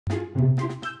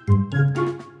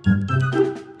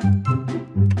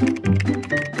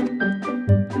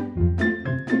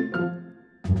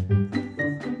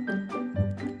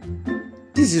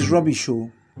This is rubbish.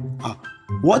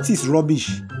 What is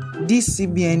rubbish? This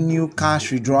CBN new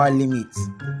cash withdrawal limit.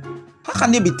 How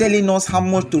can they be telling us how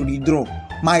much to withdraw?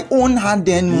 My own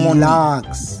hard-earned money.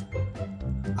 Relax.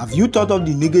 Have you thought of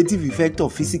the negative effect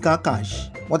of physical cash?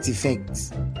 What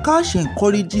effect? Cash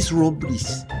encourages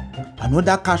robberies and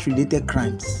other cash-related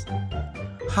crimes.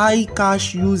 High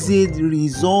cash usage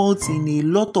results in a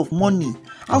lot of money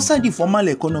outside the formal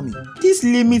economy. This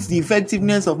limits the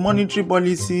effectiveness of monetary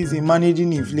policies in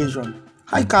managing inflation.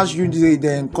 High cash usage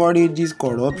encourages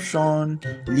corruption,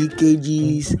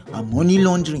 leakages, and money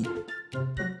laundering.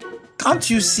 Can't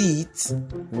you see it?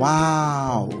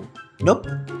 Wow. Nope,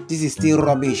 this is still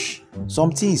rubbish.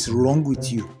 Something is wrong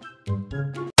with you.